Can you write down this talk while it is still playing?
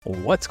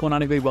What's going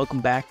on, everybody?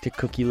 Welcome back to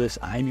Cookieless.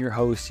 I'm your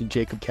host,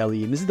 Jacob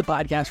Kelly, and this is the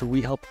podcast where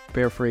we help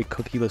prepare for a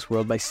cookieless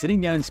world by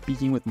sitting down and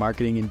speaking with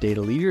marketing and data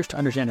leaders to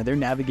understand how they're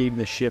navigating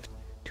the shift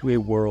to a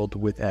world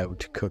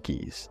without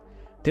cookies.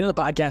 Today on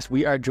the podcast,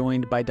 we are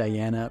joined by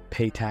Dajana,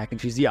 Pjatak, and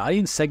she's the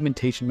audience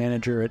segmentation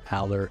manager at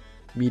Aller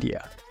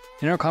Media.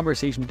 In our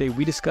conversation today,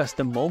 we discussed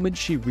the moment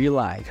she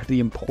realized the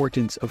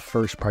importance of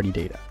first-party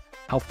data,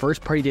 how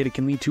first-party data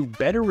can lead to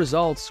better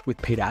results with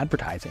paid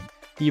advertising,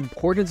 the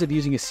importance of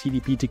using a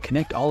CDP to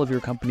connect all of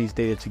your company's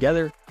data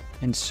together,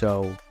 and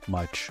so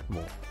much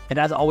more. And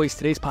as always,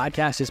 today's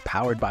podcast is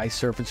powered by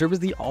Surf, and Surf is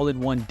the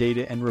all-in-one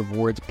data and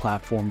rewards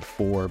platform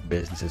for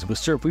businesses. With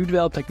Surf, we've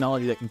developed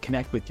technology that can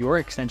connect with your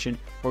extension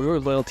or your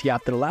loyalty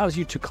app that allows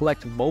you to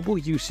collect mobile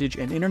usage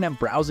and internet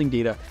browsing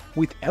data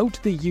without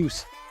the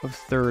use of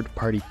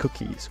third-party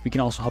cookies. We can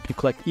also help you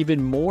collect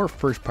even more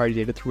first-party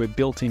data through a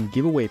built-in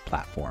giveaway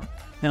platform.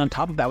 And on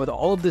top of that, with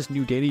all of this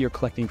new data you're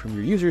collecting from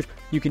your users,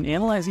 you can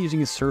analyze it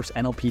using a Surf's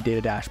NLP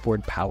data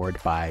dashboard powered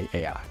by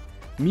AI.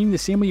 Meaning the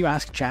same way you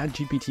ask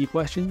ChatGPT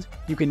questions,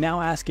 you can now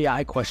ask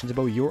AI questions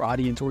about your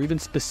audience or even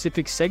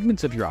specific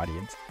segments of your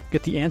audience.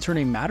 Get the answer in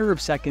a matter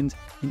of seconds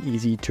in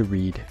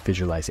easy-to-read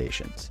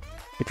visualizations.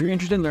 If you're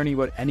interested in learning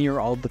about any or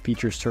all of the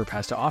features Surf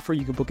has to offer,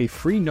 you can book a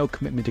free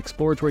no-commitment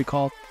exploratory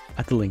call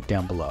at the link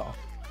down below.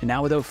 And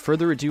now, without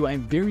further ado,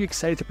 I'm very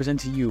excited to present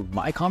to you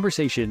my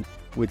conversation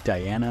with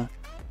Dajana,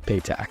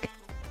 Pjatak.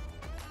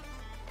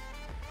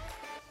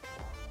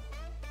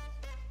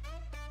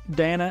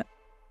 Dajana,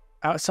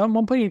 at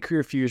one point in your career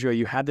a few years ago,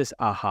 you had this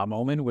aha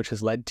moment, which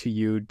has led to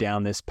you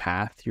down this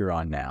path you're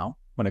on now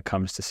when it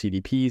comes to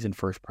CDPs and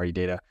first-party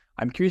data.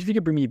 I'm curious if you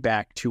could bring me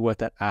back to what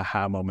that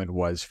aha moment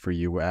was for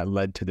you that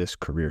led to this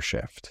career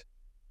shift.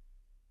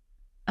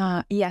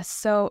 Yes.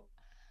 So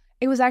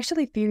it was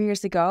actually a few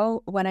years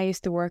ago when I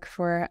used to work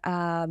for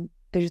a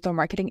digital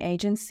marketing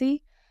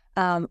agency.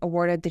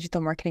 Awarded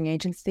digital marketing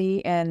agency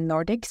in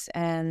Nordics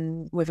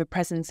and with a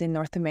presence in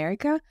North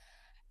America.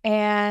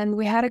 And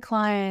we had a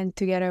client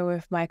together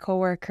with my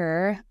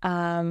coworker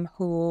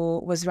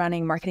who was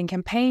running marketing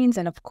campaigns.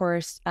 And of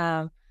course,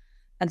 there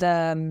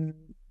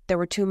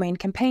were two main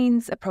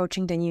campaigns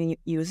approaching the new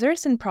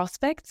users and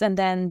prospects, and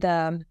then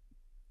the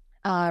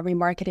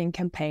remarketing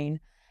campaign.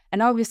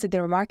 And obviously the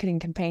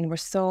remarketing campaign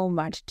was so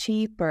much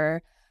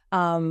cheaper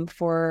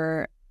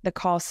for the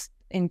cost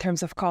in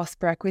terms of cost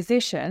per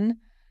acquisition.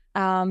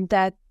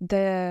 That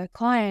the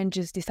client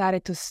just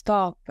decided to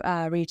stop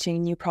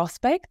reaching new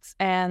prospects.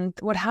 And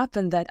what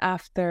happened that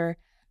after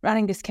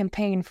running this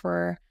campaign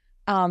for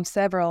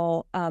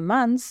several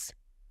months,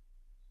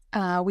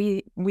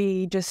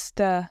 we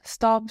just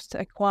stopped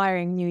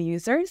acquiring new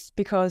users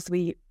because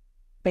we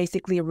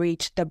basically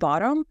reached the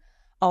bottom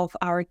of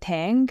our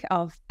tank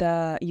of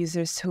the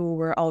users who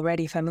were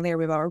already familiar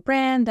with our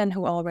brand and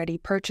who already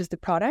purchased the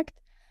product.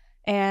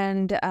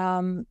 And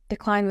the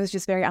client was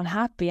just very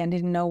unhappy and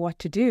didn't know what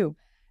to do.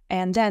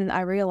 And then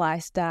I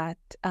realized that,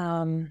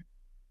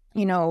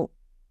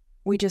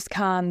 we just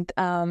can't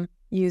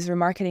use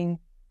remarketing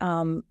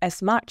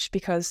as much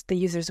because the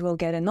users will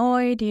get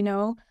annoyed,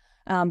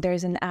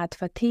 there's an ad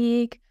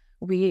fatigue.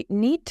 We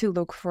need to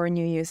look for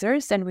new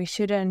users, and we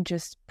shouldn't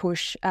just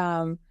push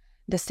the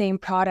same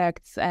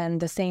products and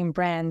the same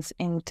brands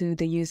into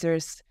the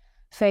users'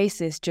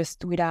 faces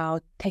just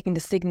without taking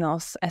the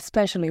signals,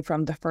 especially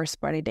from the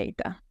first-party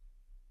data.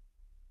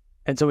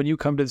 And so when you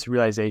come to this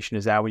realization,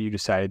 is that when you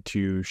decided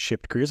to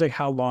shift careers? Like,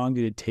 how long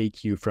did it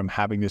take you from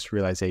having this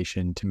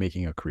realization to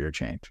making a career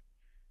change?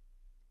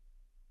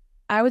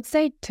 I would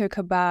say it took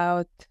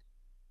about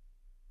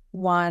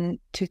 1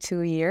 to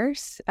 2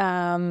 years.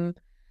 It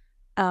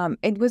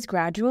was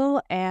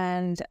gradual,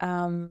 and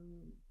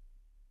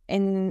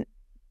in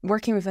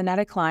working with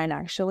another client,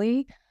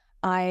 actually,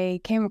 I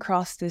came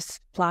across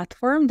this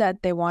platform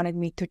that they wanted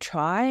me to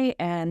try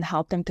and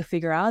help them to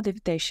figure out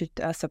if they should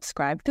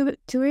subscribe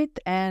to it.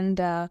 And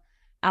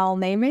I'll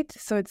name it.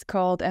 So it's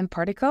called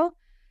mParticle,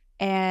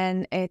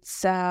 and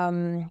it's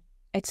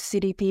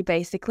CDP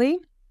basically.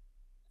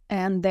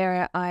 And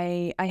there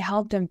I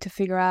helped them to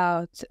figure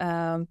out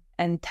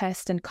and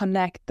test and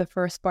connect the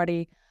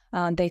first-party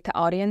data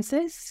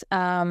audiences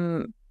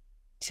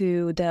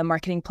to the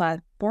marketing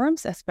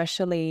platforms,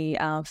 especially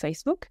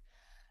Facebook.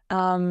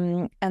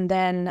 And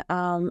then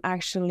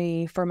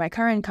actually for my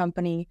current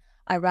company,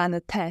 I ran a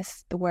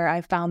test where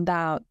I found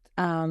out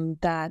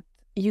that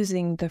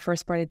using the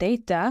first-party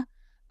data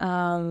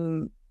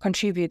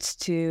contributes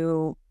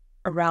to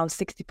around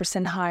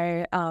 60%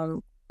 higher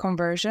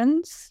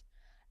conversions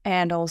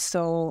and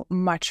also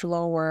much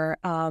lower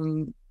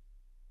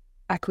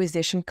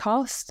acquisition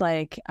costs.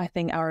 Like, I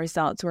think our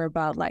results were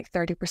about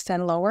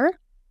 30% lower.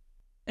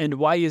 And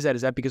why is that?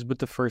 Is that because with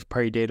the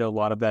first-party data, a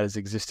lot of that is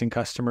existing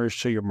customers,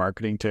 so you're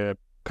marketing to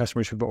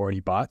customers who've already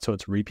bought, so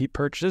it's repeat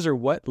purchases? Or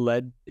what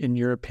led, in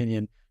your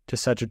opinion, to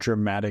such a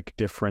dramatic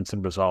difference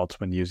in results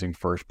when using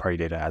first-party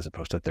data as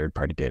opposed to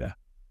third-party data?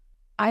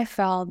 I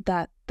felt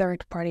that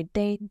third-party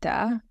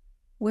data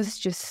was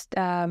just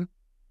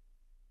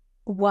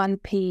one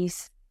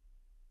piece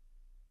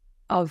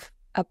of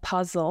a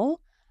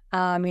puzzle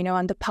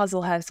and the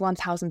puzzle has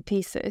 1,000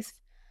 pieces.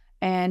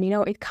 And,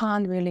 it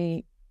can't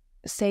really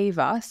save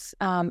us.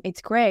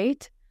 It's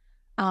great.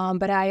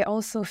 But I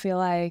also feel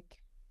like,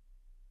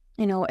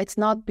 it's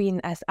not been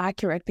as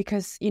accurate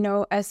because,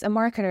 as a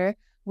marketer,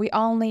 we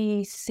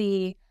only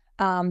see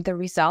the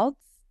results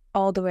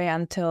all the way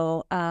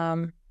until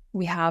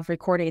we have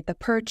recorded the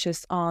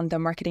purchase on the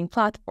marketing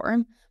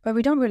platform, but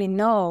we don't really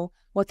know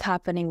what's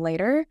happening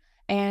later.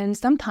 And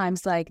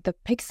sometimes like the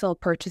pixel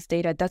purchase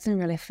data doesn't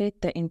really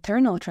fit the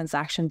internal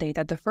transaction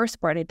data, the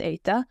first party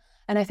data.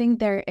 And I think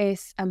there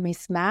is a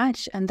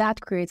mismatch, and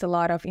that creates a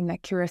lot of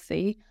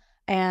inaccuracy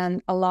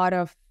and a lot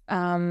of,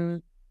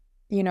 a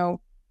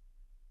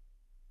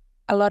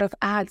lot of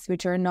ads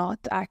which are not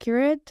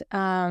accurate,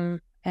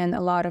 and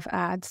a lot of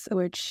ads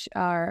which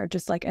are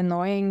just like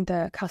annoying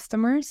the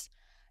customers.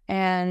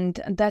 And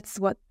that's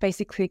what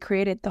basically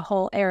created the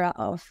whole era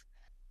of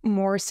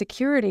more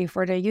security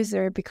for the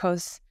user,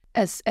 because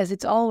as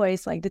it's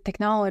always like the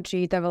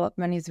technology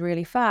development is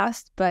really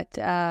fast, but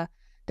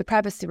the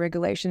privacy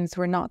regulations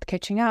were not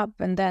catching up.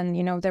 And then,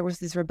 there was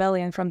this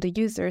rebellion from the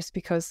users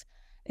because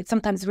it's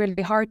sometimes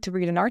really hard to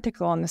read an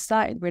article on the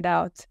site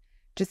without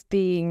just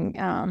being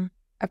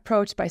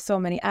approached by so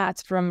many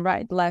ads from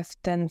right,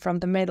 left, and from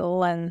the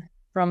middle and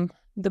from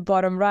the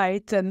bottom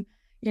right. And,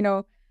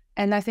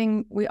 and I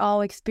think we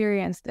all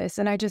experienced this.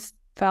 And I just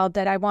felt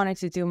that I wanted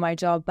to do my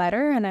job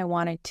better, and I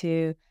wanted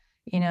to,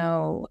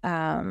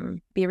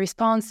 be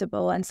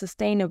responsible and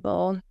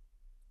sustainable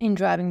in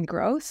driving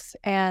growth.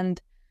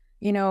 And,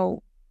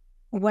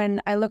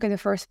 when I look at the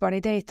first party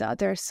data,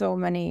 there's so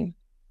many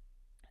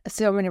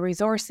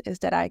resources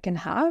that I can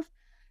have.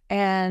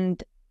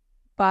 And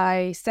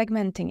by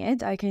segmenting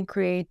it, I can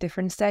create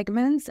different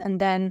segments, and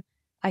then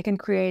I can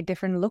create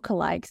different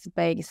lookalikes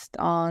based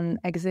on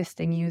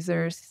existing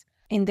users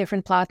in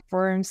different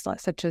platforms,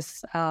 such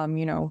as,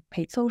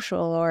 paid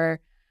social or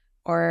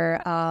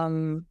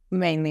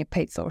mainly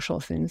paid social,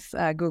 since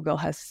Google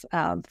has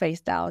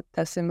phased out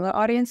the similar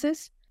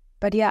audiences.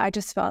 But yeah, I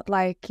just felt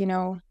like,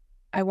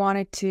 I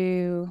wanted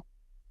to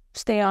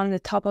stay on the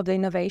top of the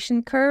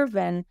innovation curve,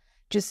 and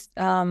just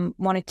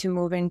wanted to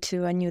move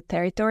into a new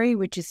territory,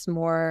 which is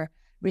more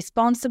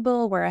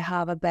responsible, where I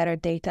have a better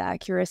data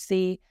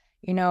accuracy.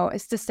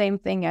 It's the same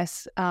thing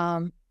as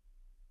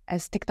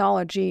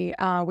technology.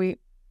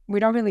 We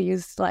don't really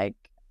use like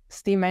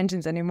steam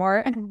engines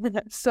anymore.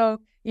 So,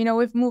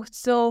 we've moved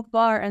so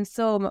far and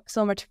so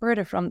much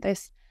further from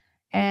this.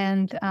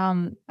 And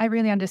I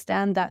really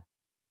understand that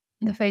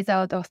the phase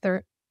out of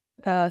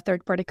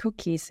third-party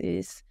cookies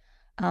is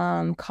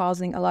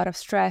causing a lot of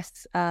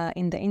stress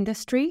in the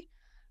industry,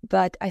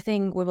 but I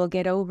think we will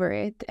get over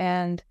it.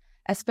 And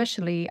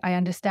especially, I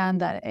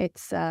understand that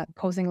it's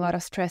posing a lot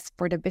of stress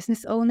for the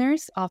business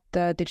owners of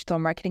the digital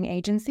marketing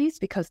agencies,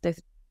 because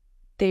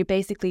they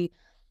basically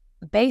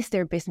base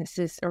their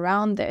businesses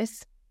around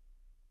this.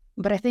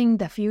 But I think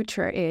the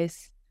future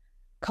is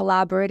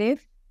collaborative.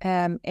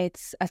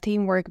 It's a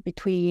teamwork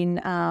between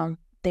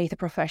data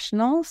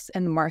professionals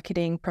and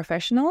marketing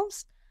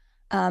professionals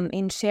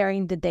in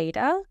sharing the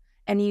data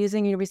and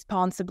using it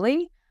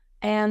responsibly.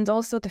 And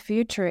also the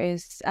future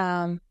is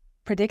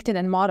predicted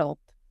and modeled.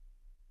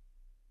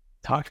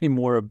 Talk to me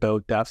more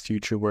about that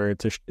future where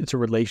it's a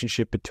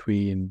relationship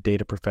between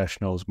data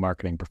professionals,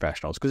 marketing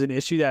professionals, because an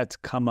issue that's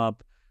come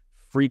up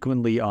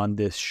frequently on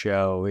this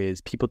show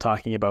is people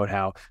talking about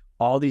how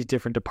all these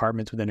different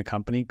departments within a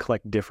company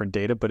collect different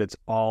data, but it's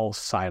all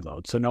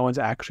siloed. So no one's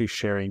actually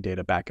sharing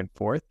data back and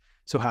forth.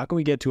 So how can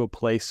we get to a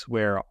place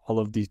where all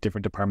of these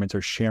different departments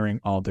are sharing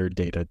all their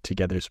data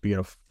together so we get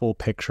a full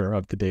picture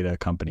of the data a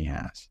company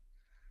has?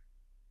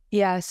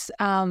 Yes,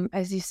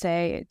 as you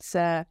say, it's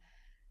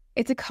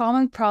a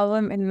common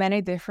problem in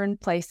many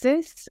different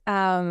places.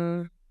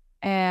 And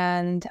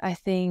I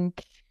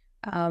think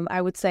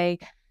I would say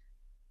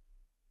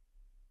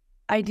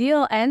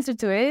ideal answer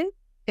to it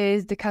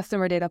is the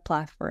customer data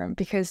platform,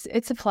 because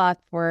it's a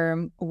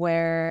platform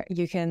where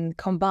you can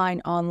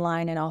combine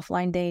online and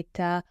offline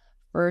data,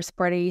 first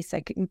party,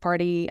 second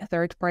party,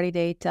 third party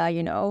data,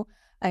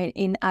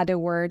 in other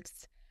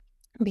words,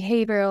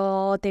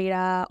 behavioral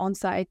data,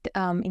 on-site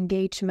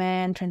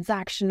engagement,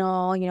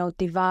 transactional,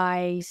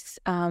 device.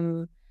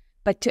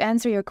 But to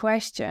answer your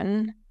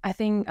question, I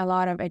think a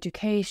lot of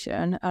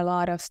education, a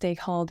lot of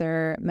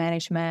stakeholder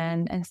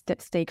management and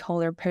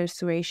stakeholder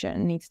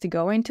persuasion needs to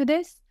go into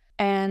this.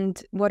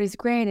 And what is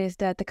great is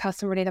that the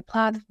customer data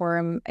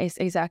platform is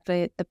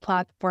exactly the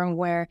platform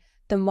where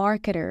the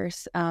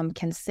marketers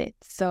can sit.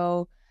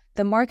 So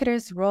the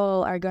marketers'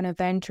 role are going to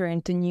venture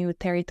into new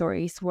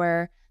territories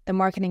where the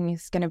marketing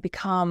is going to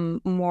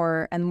become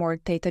more and more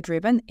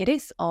data-driven. It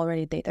is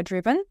already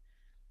data-driven,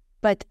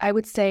 but I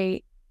would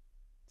say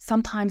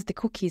sometimes the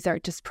cookies are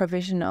just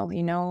provisional,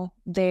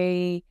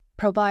 They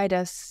provide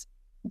us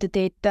the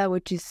data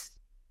which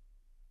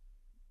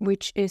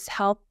is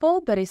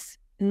helpful, but is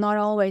not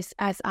always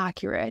as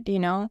accurate,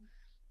 And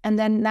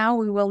then now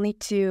we will need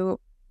to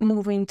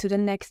move into the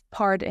next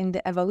part in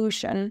the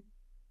evolution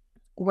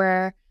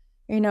where,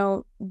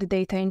 the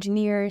data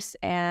engineers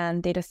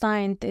and data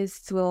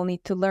scientists will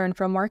need to learn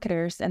from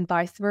marketers and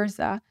vice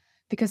versa,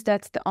 because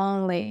that's the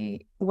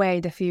only way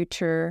the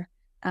future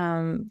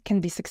can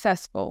be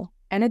successful.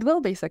 And it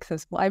will be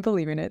successful. I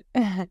believe in it.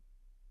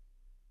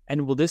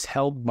 And will this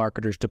help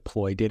marketers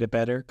deploy data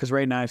better? Because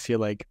right now I feel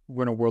like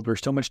we're in a world where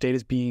so much data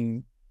is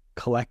being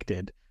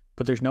collected,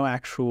 but there's no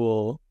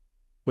actual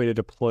way to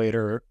deploy it,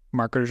 or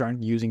marketers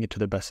aren't using it to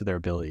the best of their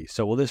ability.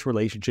 So will this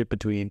relationship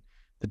between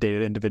the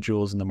data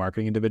individuals and the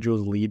marketing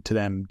individuals lead to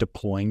them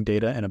deploying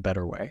data in a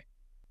better way?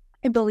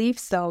 I believe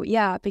so,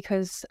 yeah,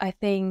 because I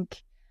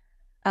think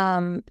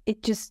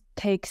it just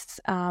takes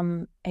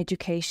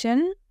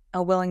education,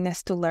 a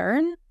willingness to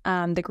learn,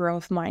 the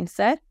growth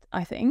mindset,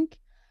 I think,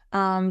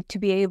 to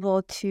be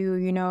able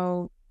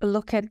to,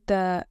 look at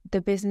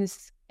the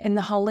business in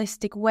a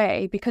holistic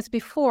way. Because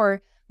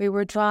before we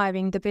were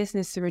driving the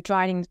business, we were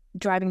driving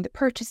the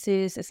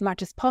purchases as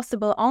much as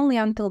possible, only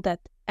until that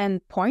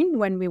end point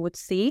when we would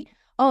see,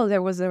 oh,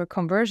 there was a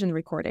conversion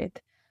recorded.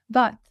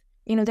 But,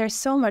 there's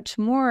so much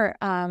more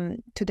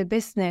to the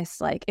business.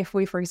 Like if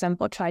we, for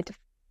example, try to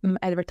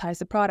advertise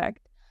the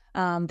product,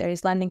 there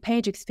is landing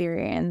page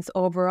experience,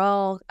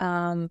 overall,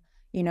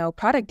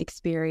 product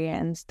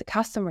experience, the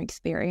customer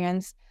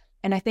experience.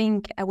 And I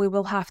think we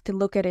will have to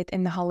look at it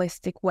in a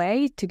holistic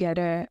way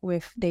together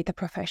with data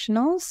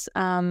professionals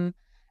and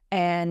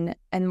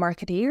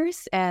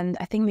marketeers. And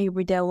I think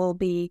maybe there will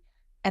be,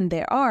 and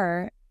there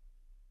are,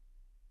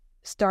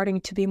 starting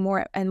to be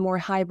more and more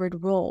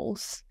hybrid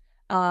roles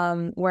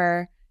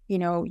where,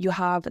 you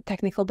have a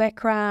technical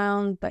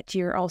background, but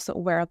you're also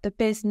aware of the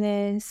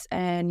business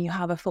and you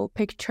have a full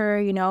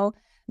picture.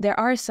 There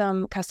are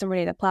some customer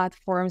data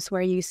platforms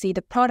where you see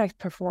the product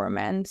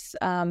performance.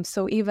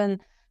 So even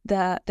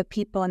the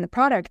people and the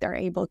product are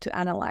able to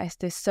analyze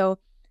this. So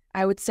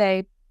I would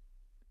say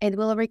it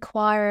will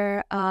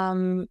require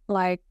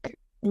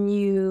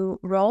new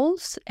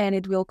roles, and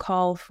it will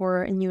call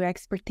for new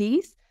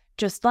expertise,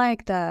 just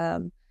like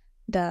the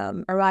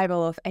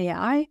arrival of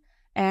AI.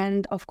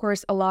 And of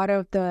course, a lot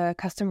of the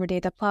customer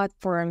data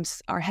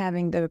platforms are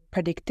having the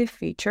predictive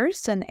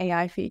features and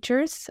AI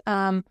features,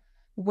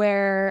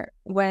 where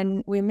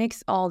when we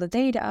mix all the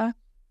data,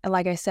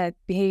 like I said,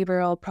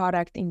 behavioral,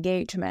 product,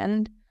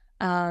 engagement,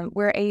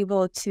 we're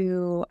able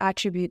to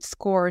attribute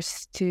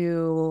scores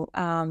to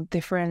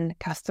different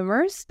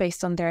customers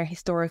based on their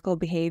historical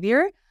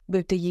behavior,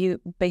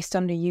 based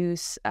on the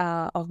use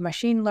of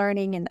machine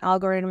learning and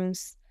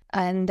algorithms,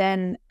 and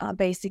then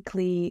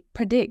basically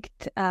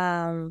predict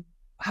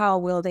how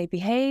will they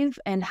behave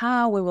and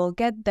how we will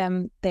get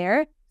them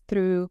there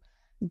through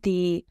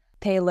the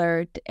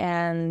tailored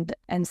and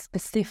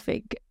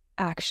specific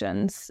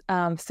actions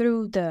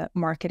through the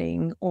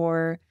marketing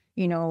or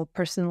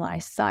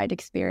personalized site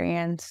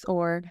experience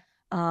or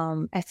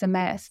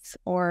SMS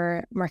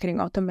or marketing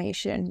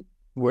automation.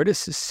 Where does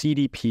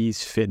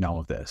CDPs fit in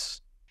all of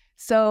this?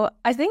 So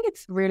I think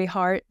it's really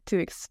hard to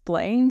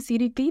explain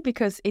CDP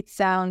because it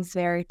sounds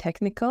very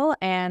technical,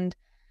 and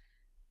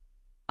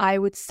I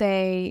would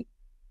say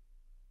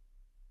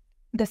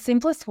the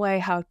simplest way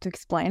how to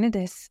explain it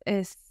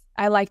is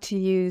I like to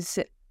use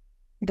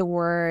the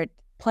word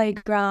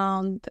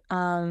playground,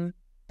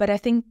 but I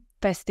think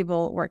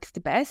festival works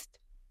the best.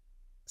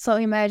 So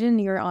imagine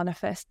you're on a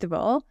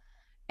festival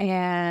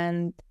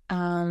and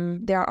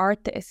there are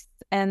artists,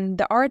 and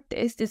the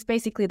artist is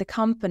basically the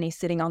company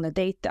sitting on the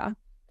data.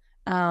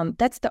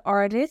 That's the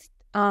artist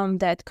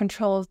that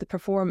controls the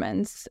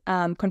performance,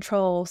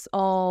 controls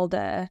all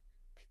the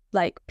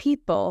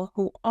people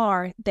who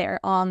are there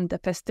on the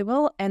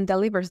festival and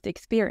delivers the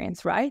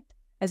experience, right?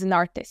 As an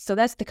artist. So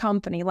that's the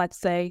company. Let's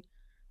say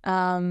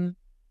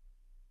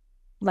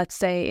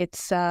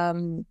it's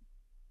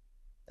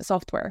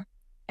software.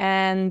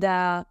 And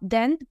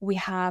then we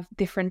have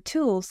different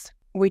tools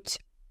which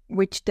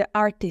the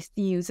artist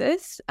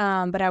uses.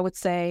 But I would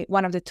say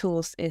one of the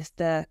tools is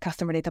the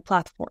customer data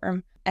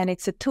platform. And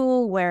it's a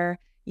tool where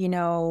you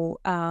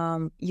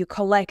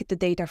collect the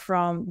data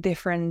from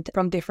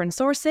different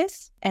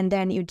sources, and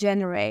then you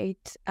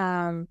generate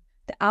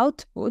the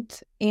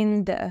output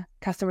in the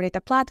customer data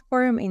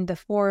platform in the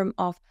form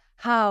of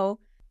how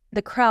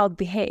the crowd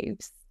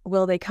behaves.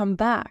 Will they come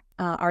back?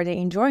 Are they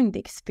enjoying the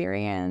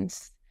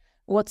experience?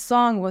 What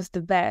song was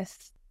the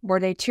best? Were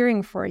they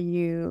cheering for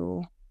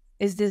you?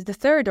 Is this the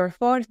third or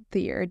fourth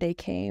year they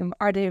came?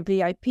 Are they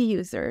VIP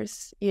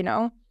users?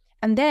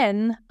 And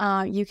then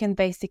you can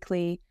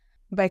basically,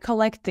 by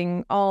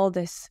collecting all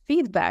this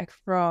feedback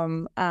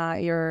from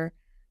your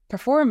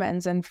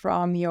performance and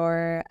from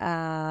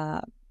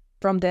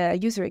the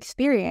user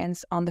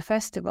experience on the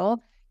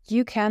festival,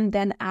 you can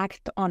then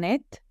act on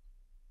it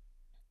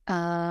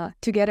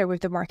together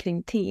with the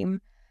marketing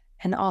team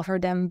and offer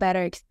them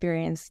better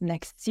experience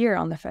next year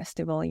on the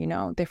festival.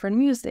 Different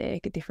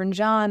music, different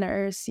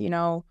genres.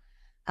 You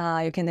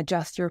can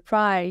adjust your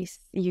price.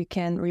 You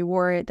can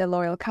reward the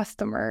loyal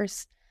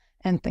customers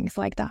and things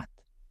like that.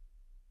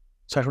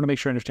 So I want to make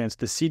sure I understand. So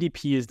the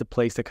CDP is the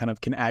place that kind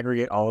of can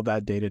aggregate all of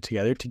that data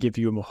together to give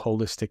you a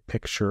holistic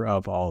picture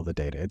of all of the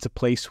data. It's a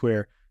place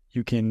where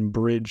you can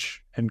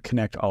bridge and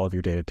connect all of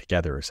your data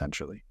together,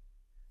 essentially.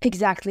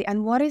 Exactly.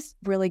 And what is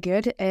really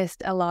good is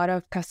a lot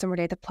of customer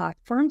data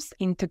platforms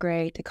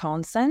integrate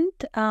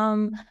consent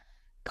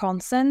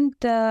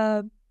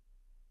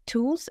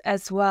tools,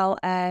 as well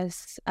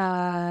as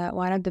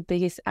one of the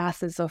biggest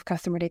assets of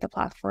customer data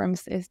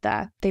platforms is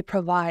that they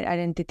provide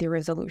identity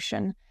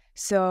resolution.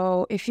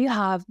 So if you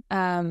have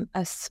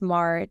a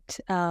smart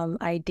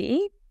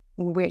ID,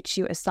 which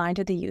you assign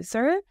to the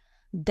user,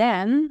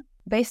 then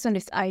based on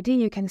this ID,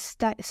 you can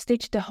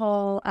stitch the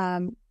whole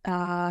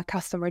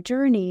customer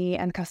journey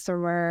and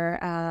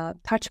customer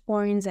touch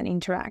points and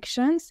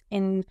interactions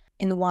in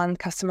one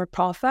customer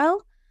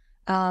profile.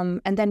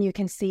 And then you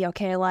can see,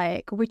 okay,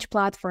 like which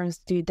platforms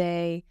do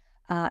they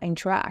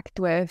interact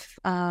with,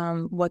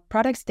 what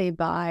products they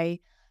buy,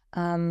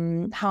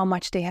 how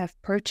much they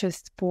have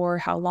purchased for,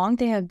 how long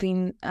they have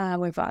been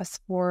with us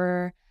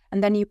for,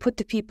 and then you put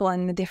the people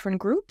in the different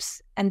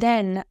groups, and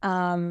then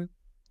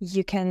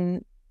you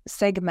can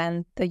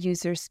segment the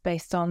users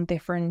based on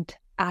different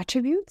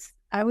attributes,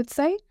 I would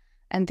say,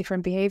 and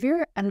different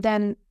behavior. And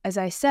then, as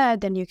I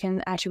said, then you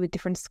can attribute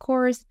different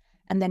scores,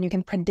 and then you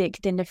can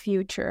predict in the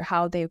future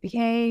how they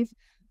behave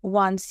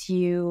once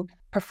you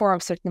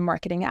perform certain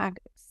marketing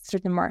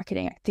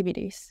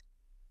activities.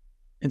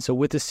 And so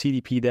with the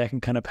CDP, that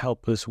can kind of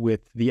help us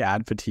with the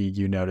ad fatigue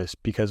you notice,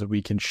 because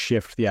we can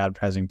shift the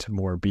advertising to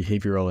more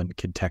behavioral and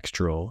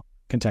contextual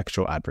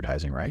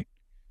advertising, right?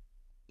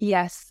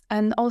 Yes,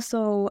 and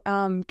also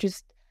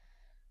just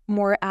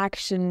more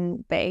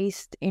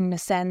action-based in the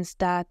sense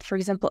that, for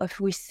example,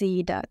 if we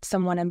see that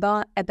someone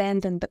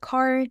abandoned the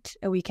cart,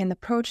 we can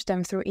approach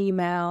them through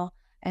email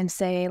and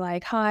say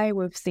like, hi,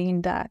 we've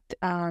seen that,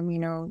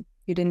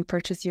 you didn't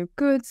purchase your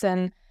goods,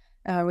 and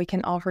we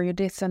can offer you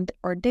this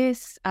or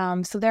this.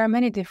 So there are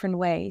many different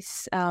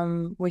ways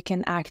we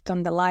can act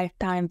on the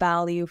lifetime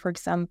value, for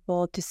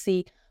example, to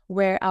see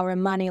where our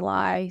money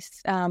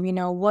lies,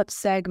 what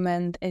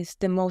segment is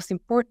the most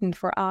important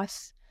for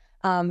us.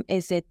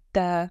 Is it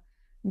the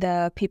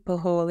people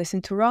who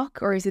listen to rock,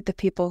 or is it the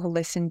people who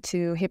listen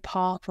to hip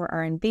hop or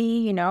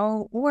R&B,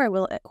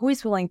 who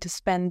is willing to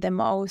spend the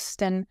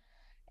most, and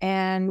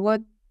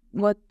what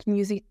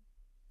music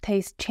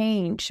tastes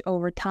change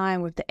over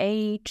time with the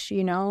age,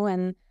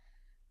 and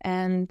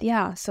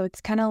yeah, so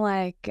it's kind of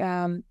like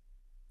a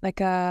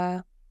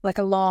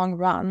long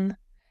run.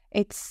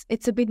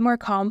 It's a bit more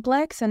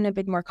complex and a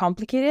bit more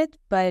complicated,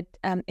 but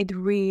it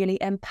really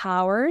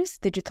empowers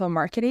digital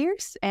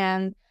marketers.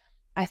 And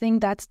I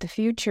think that's the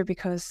future,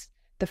 because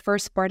the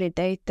first-party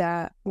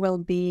data will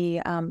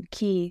be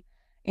key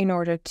in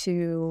order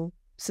to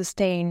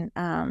sustain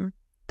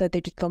the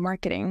digital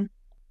marketing.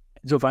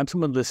 So if I'm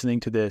someone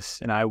listening to this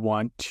and I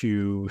want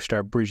to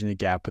start bridging the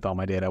gap with all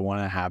my data, I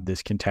want to have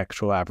this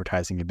contextual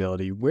advertising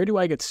ability, where do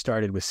I get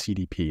started with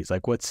CDPs?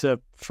 Like, what's the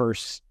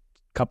first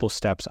couple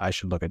steps I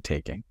should look at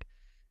taking?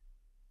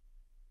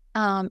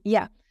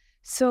 Yeah.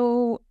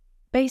 So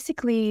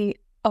basically,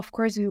 of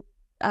course, we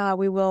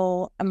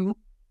will...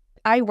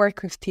 I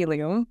work with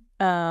Telium,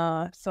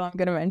 so I'm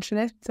going to mention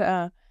it.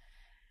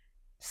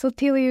 So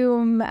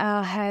Telium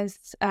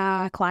has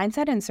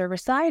client-side and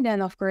server-side,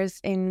 and of course,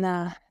 in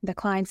the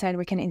client-side,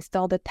 we can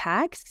install the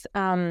tags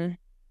on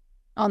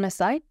the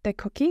site, the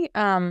cookie,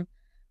 and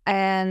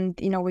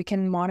we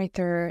can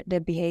monitor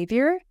the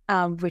behavior,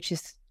 which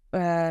is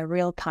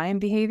real-time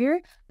behavior.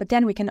 But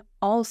then we can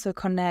also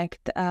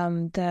connect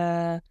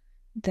the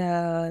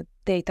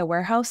data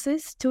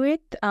warehouses to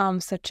it,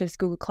 such as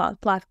Google Cloud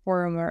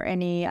Platform or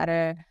any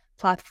other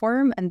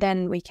platform, and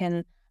then we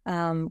can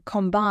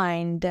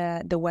combine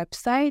the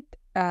website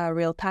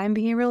real-time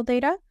behavioral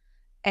data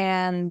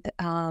and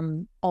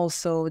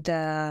also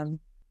the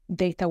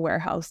data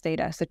warehouse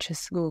data, such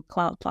as Google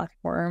Cloud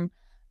Platform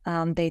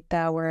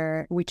data,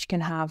 which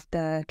can have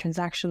the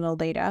transactional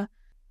data.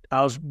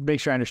 I'll make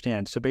sure I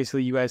understand. So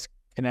basically, you guys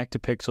connect a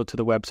pixel to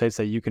the websites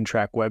that you can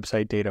track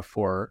website data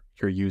for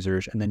your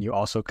users, and then you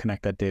also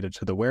connect that data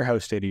to the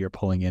warehouse data you're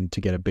pulling in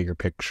to get a bigger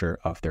picture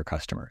of their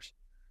customers.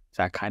 Is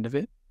that kind of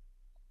it?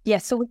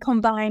 Yes. So we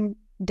combine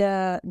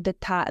the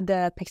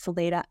pixel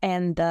data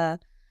and the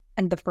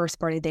first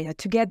party data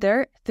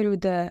together through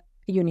the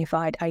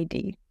unified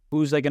ID.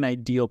 Who's like an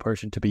ideal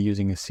person to be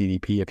using a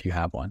CDP if you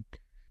have one?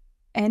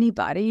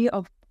 Anybody,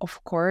 of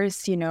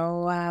course.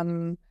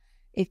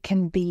 It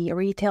can be a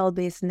retail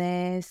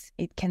business,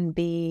 it can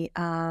be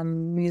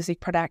music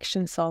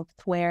production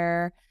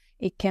software,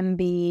 it can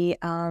be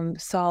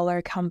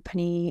solar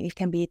company, it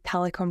can be a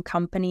telecom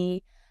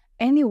company,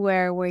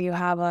 anywhere where you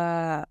have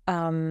a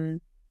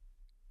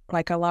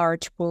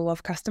large pool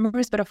of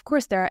customers. But of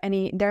course, there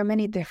are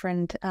many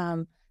different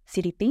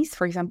CDPs.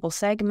 For example,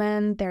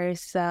 Segment.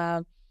 There's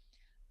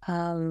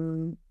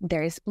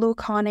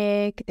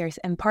BlueConic. There's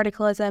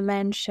mParticle, as I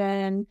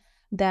mentioned.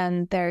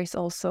 Then there's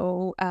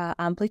also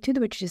Amplitude,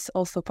 which is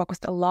also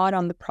focused a lot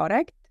on the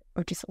product,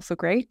 which is also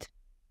great.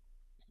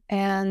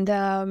 And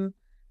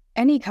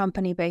any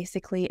company,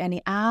 basically,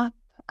 any app,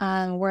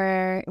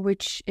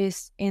 which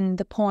is in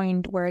the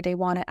point where they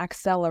want to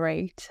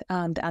accelerate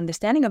the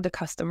understanding of the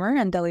customer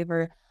and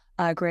deliver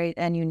a great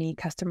and unique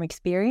customer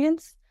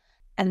experience.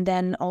 And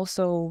then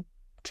also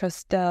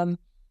just,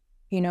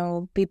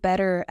 be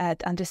better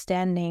at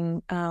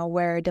understanding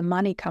where the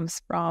money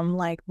comes from,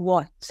 like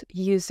what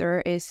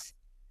user is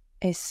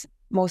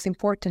most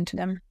important to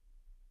them.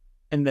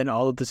 And then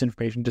all of this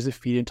information, does it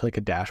feed into like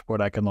a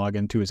dashboard I can log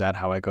into? Is that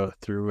how I go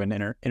through an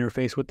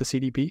interface with the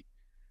CDP?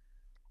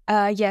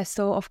 Yes.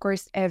 So of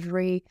course,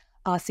 every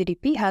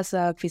CDP has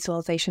a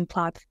visualization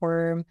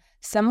platform.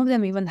 Some of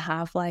them even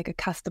have like a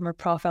customer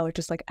profile, which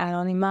is like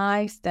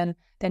anonymized. Then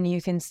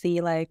you can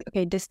see like,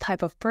 okay, this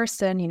type of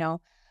person,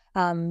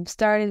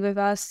 started with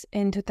us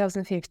in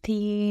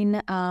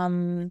 2015,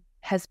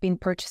 has been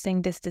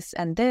purchasing this,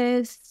 and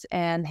this,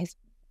 and his,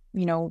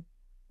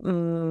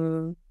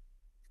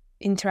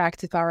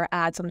 interact with our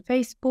ads on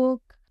Facebook,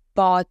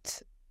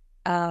 bought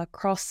from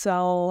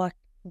cross-sell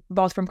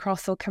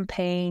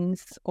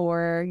campaigns,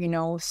 or,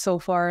 so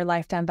far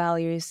lifetime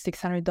value is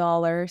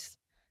 $600,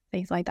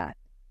 things like that.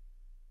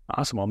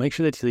 Awesome. I'll make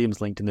sure that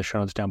Telium's linked in the show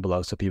notes down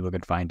below so people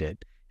can find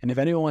it. And if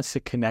anyone wants to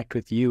connect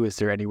with you, is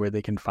there anywhere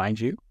they can find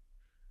you?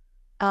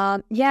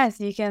 Yes,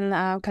 you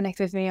can connect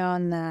with me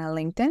on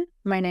LinkedIn.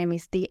 My name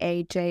is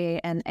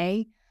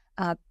Dajana,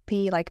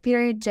 P like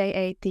period,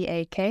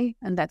 Jatak,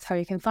 and that's how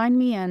you can find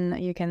me, and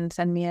you can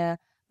send me a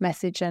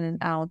message and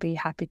I'll be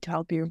happy to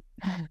help you.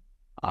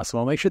 Awesome.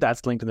 I'll make sure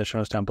that's linked in the show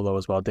notes down below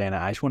as well. Dana,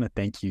 I just want to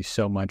thank you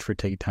so much for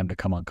taking time to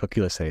come on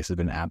Cookieless today. This has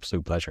been an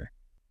absolute pleasure.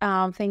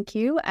 Thank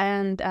you,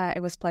 and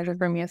it was a pleasure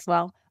for me as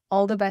well.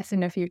 All the best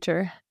in the future.